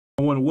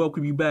I want to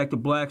welcome you back to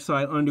Black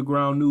Site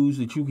Underground News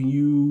that you can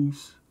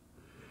use.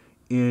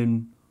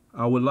 And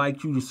I would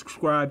like you to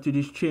subscribe to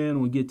this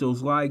channel and get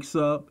those likes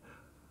up.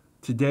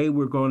 Today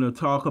we're going to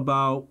talk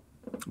about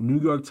New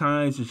York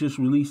Times has just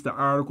released an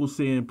article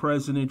saying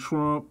President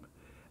Trump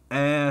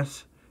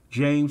asked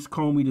James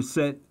Comey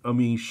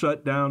to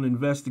shut down an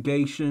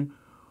investigation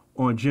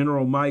on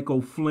General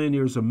Michael Flynn.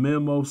 There's a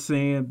memo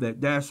saying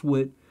that that's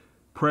what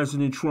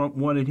President Trump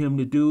wanted him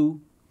to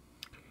do.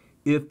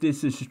 If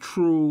this is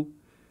true,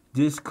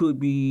 this could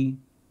be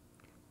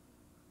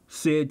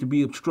said to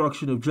be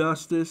obstruction of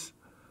justice.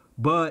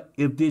 But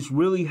if this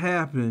really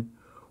happened,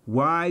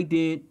 why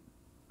didn't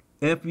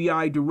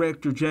FBI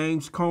Director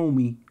James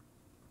Comey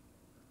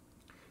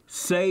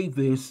say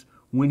this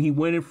when he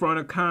went in front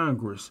of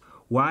Congress?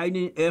 Why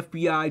didn't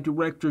FBI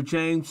Director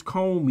James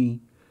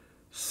Comey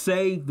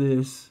say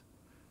this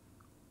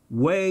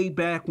way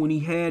back when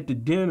he had the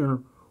dinner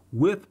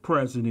with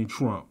President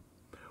Trump?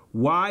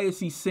 Why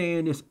is he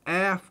saying this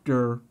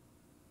after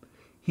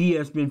he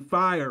has been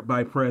fired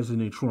by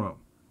President Trump?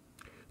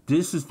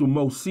 This is the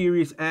most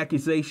serious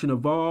accusation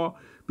of all,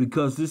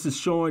 because this is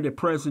showing that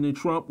President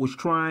Trump was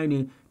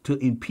trying to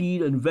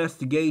impede an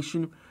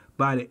investigation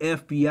by the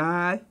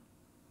FBI.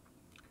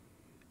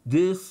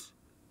 This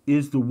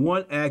is the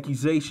one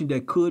accusation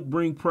that could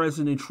bring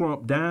President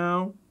Trump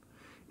down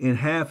and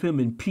have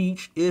him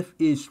impeached if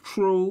it's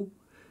true,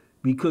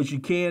 because you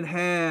can't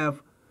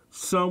have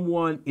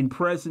someone in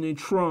President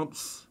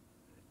Trump's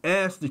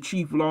as the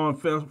chief law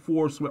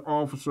enforcement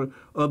officer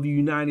of the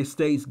United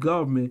States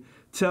government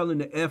telling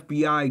the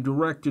FBI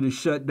director to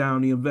shut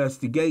down the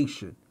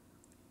investigation.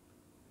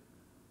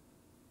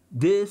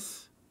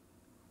 This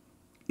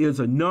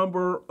is a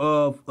number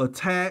of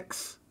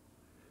attacks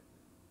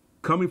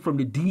coming from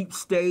the deep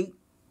state,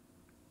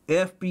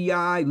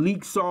 FBI,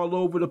 leaks all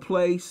over the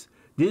place.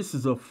 This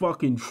is a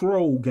fucking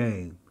troll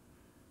game.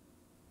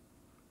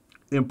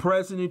 And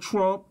President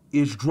Trump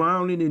is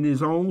drowning in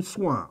his own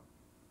swamp.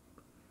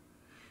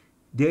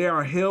 They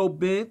are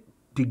hell-bent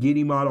to get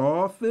him out of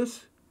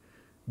office.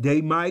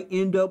 They might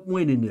end up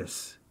winning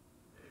this.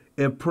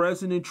 If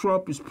President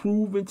Trump is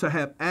proven to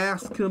have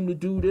asked him to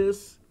do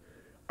this,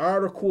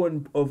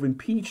 article of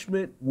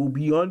impeachment will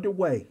be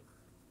underway.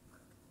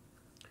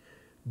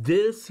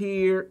 This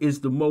here is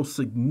the most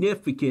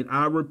significant,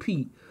 I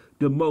repeat,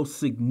 the most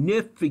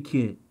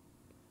significant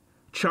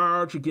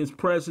charge against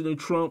President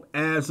Trump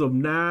as of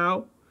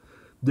now.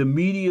 The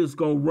media is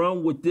going to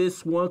run with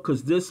this one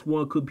because this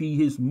one could be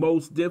his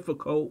most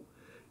difficult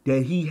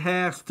that he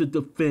has to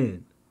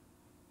defend.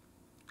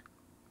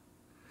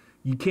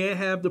 You can't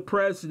have the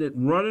president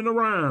running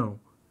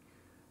around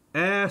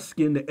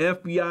asking the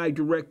FBI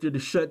director to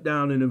shut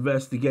down an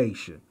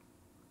investigation.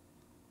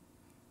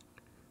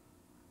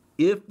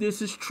 If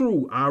this is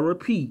true, I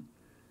repeat,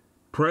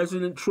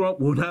 President Trump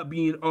will not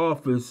be in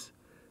office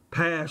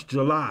past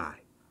July.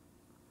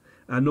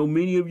 I know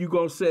many of you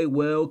going to say,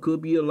 well, it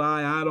could be a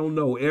lie. I don't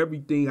know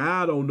everything.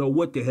 I don't know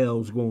what the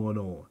hell's going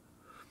on.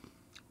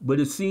 But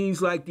it seems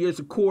like there's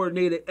a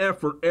coordinated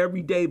effort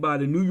every day by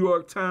the New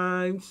York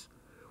Times,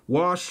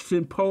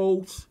 Washington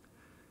Post,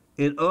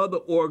 and other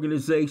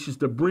organizations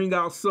to bring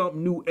out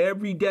something new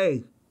every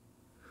day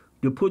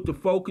to put the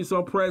focus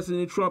on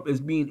President Trump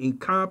as being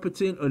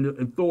incompetent and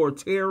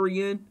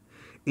authoritarian.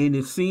 And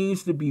it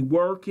seems to be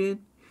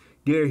working.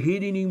 They're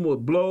hitting him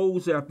with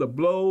blows after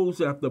blows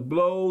after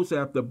blows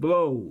after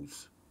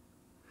blows.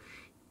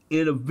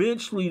 And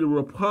eventually the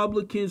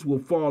Republicans will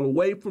fall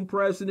away from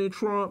President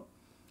Trump.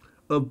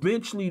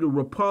 Eventually the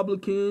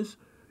Republicans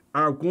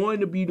are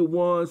going to be the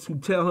ones who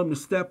tell him to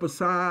step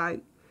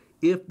aside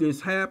if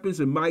this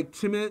happens, and Mike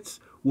Flynn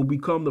will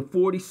become the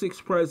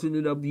 46th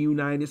president of the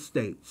United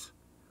States.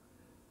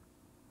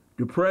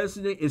 The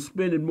president is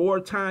spending more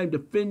time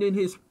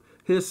defending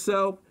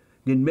himself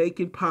than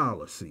making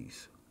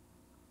policies.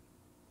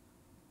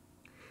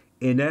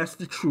 And that's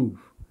the truth.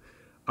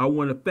 I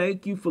want to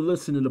thank you for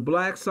listening to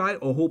Black Site.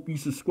 I hope you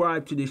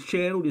subscribe to this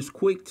channel, this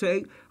quick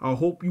take. I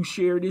hope you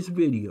share this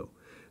video.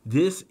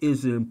 This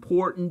is an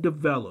important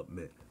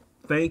development.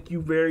 Thank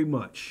you very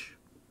much.